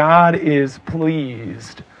sacrifices God is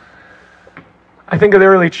pleased. I think of the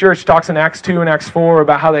early church talks in Acts 2 and Acts 4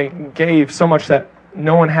 about how they gave so much that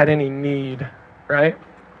no one had any need, right?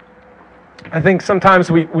 I think sometimes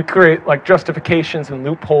we create like justifications and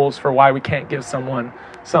loopholes for why we can't give someone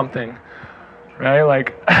something, right?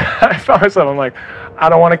 Like, I found myself, I'm like, I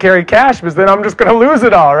don't want to carry cash because then I'm just going to lose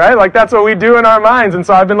it all, right? Like, that's what we do in our minds. And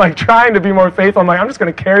so I've been like trying to be more faithful. I'm like, I'm just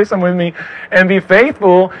going to carry some with me and be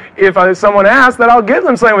faithful. If someone asks, that I'll give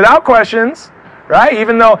them something without questions, right?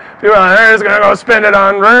 Even though people are like, they're just going to go spend it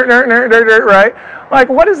on, right? Like,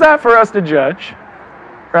 what is that for us to judge,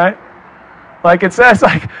 right? Like it says,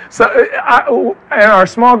 like, so in our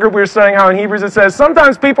small group we were studying how in Hebrews it says,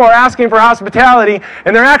 sometimes people are asking for hospitality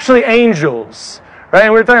and they're actually angels, right?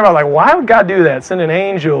 And we were talking about, like, why would God do that? Send an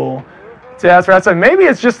angel to ask for hospitality. Maybe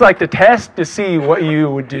it's just like to test to see what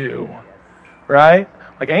you would do, right?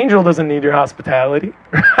 Like, angel doesn't need your hospitality,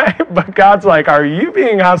 right? But God's like, are you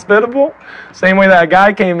being hospitable? Same way that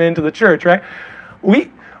guy came into the church, right?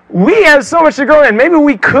 We have so much to grow in. Maybe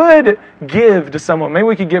we could give to someone. Maybe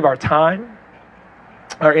we could give our time,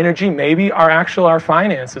 our energy, maybe our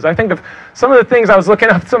finances. I think of some of the things, I was looking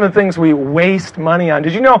up some of the things we waste money on.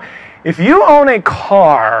 Did you know, if you own a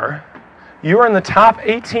car, you're in the top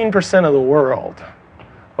 18% of the world.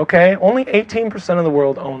 Okay? Only 18% of the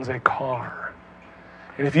world owns a car.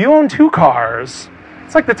 And if you own 2 cars,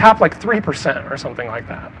 it's like the top 3% or something like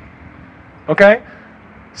that. Okay?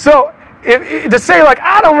 So to say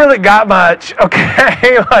I don't really got much,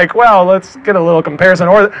 okay? Well, let's get a little comparison.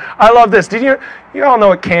 Or I love this. Did you all know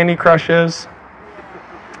what Candy Crush is?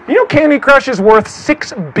 You know Candy Crush is worth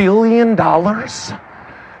 $6 billion?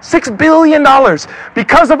 $6 billion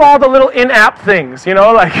because of all the little in-app things,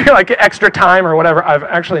 like extra time or whatever. I've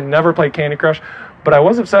actually never played Candy Crush, but I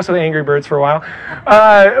was obsessed with Angry Birds for a while.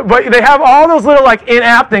 But they have all those little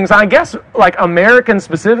in-app things. I guess Americans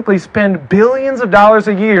specifically spend billions of dollars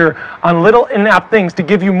a year on little in-app things to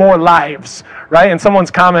give you more lives, right? And someone's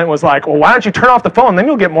comment was well, why don't you turn off the phone? Then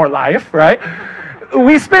you'll get more life, right?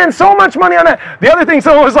 We spend so much money on that. The other thing,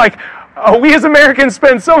 someone was we as Americans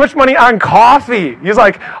spend so much money on coffee. He's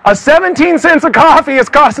a 17 cents of coffee is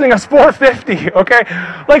costing us $4.50, okay?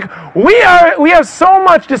 We have so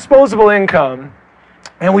much disposable income,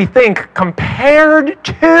 and we think compared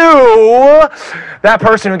to that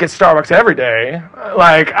person who gets Starbucks every day,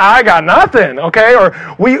 I got nothing, okay? Or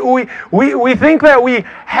we think that we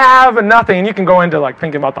have nothing. And you can go into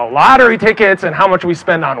thinking about the lottery tickets and how much we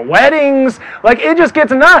spend on weddings. It just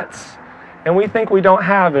gets nuts. And we think we don't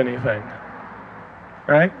have anything,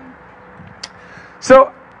 right?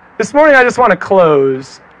 So this morning I just want to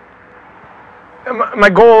close. My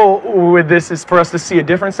goal with this is for us to see a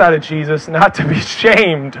different side of Jesus, not to be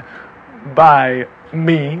shamed by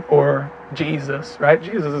me or Jesus, right?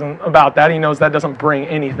 Jesus isn't about that. He knows that doesn't bring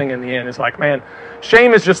anything in the end. It's man,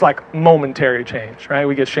 shame is just momentary change, right?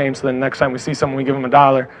 We get shamed so then next time we see someone, we give them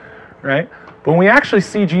 $1, right? But when we actually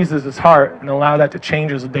see Jesus' heart and allow that to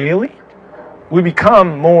change us daily, we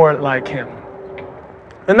become more like him.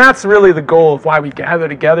 And that's really the goal of why we gather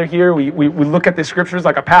together here. We look at the scriptures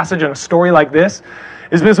like a passage and a story like this,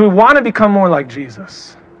 is because we want to become more like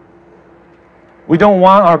Jesus. We don't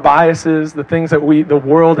want our biases, the things that the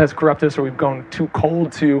world has corrupted us or we've gone too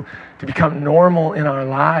cold to become normal in our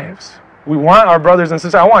lives. We want our brothers and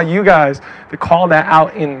sisters, I want you guys to call that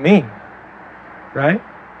out in me, right?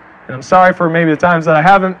 And I'm sorry for maybe the times that I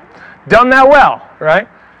haven't done that well, right?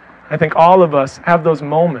 I think all of us have those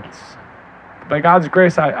moments. By God's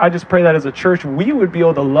grace, I just pray that as a church, we would be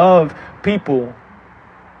able to love people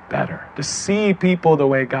better, to see people the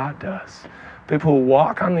way God does. People who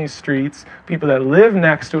walk on these streets, people that live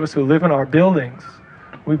next to us, who live in our buildings,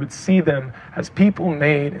 we would see them as people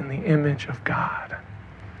made in the image of God.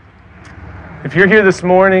 If you're here this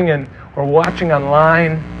morning or watching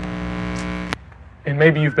online, and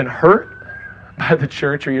maybe you've been hurt by the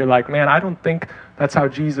church, or you're man, I don't think that's how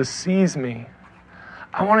Jesus sees me,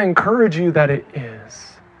 I want to encourage you that it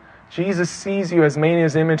is. Jesus sees you as made in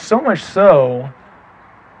his image, so much so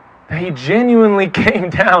that he genuinely came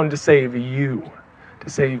down to save you. To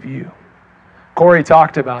save you. Corey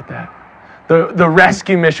talked about that. The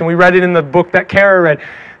rescue mission. We read it in the book that Kara read.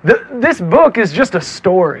 This book is just a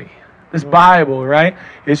story. This Bible, right?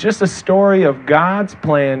 It's just a story of God's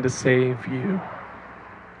plan to save you.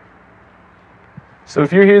 So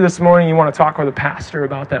if you're here this morning, you want to talk with a pastor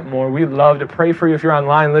about that more, we'd love to pray for you. If you're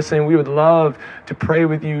online listening, we would love to pray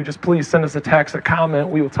with you. Just please send us a text, a comment.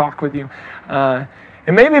 We will talk with you. And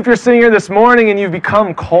maybe if you're sitting here this morning and you've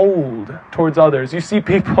become cold towards others, you see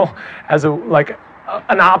people as an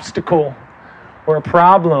obstacle or a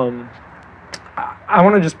problem, I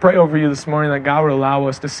want to just pray over you this morning that God would allow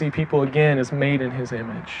us to see people again as made in his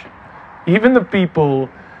image. Even the people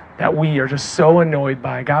that we are just so annoyed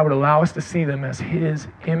by, God would allow us to see them as his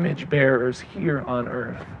image bearers here on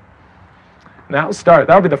earth. And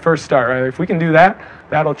that'll be the first start, right? If we can do that,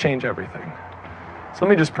 that'll change everything. So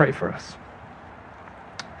let me just pray for us.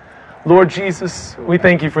 Lord Jesus, we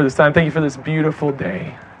thank you for this time. Thank you for this beautiful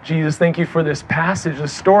day. Jesus, thank you for this passage, the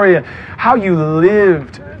story of how you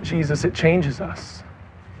lived. Jesus, it changes us.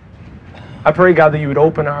 I pray, God, that you would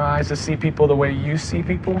open our eyes to see people the way you see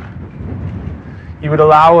people. You would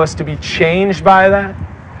allow us to be changed by that.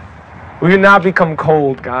 We would not become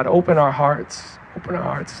cold, God. Open our hearts. Open our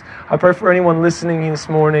hearts. I pray for anyone listening this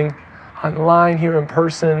morning, online, here in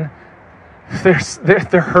person.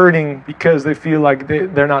 They're hurting because they feel like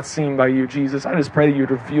they're not seen by you, Jesus. I just pray that you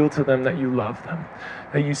would reveal to them that you love them,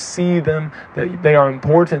 that you see them, that they are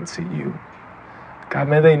important to you. God,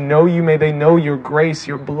 may they know you. May they know your grace,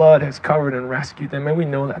 your blood has covered and rescued them. May we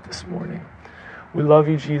know that this morning. We love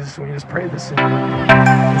you, Jesus, and we just pray this in your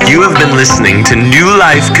name. You have been listening to New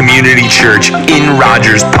Life Community Church in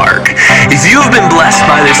Rogers Park. If you have been blessed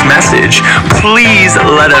by this message, please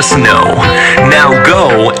let us know. Now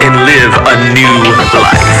go and live a new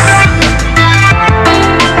life.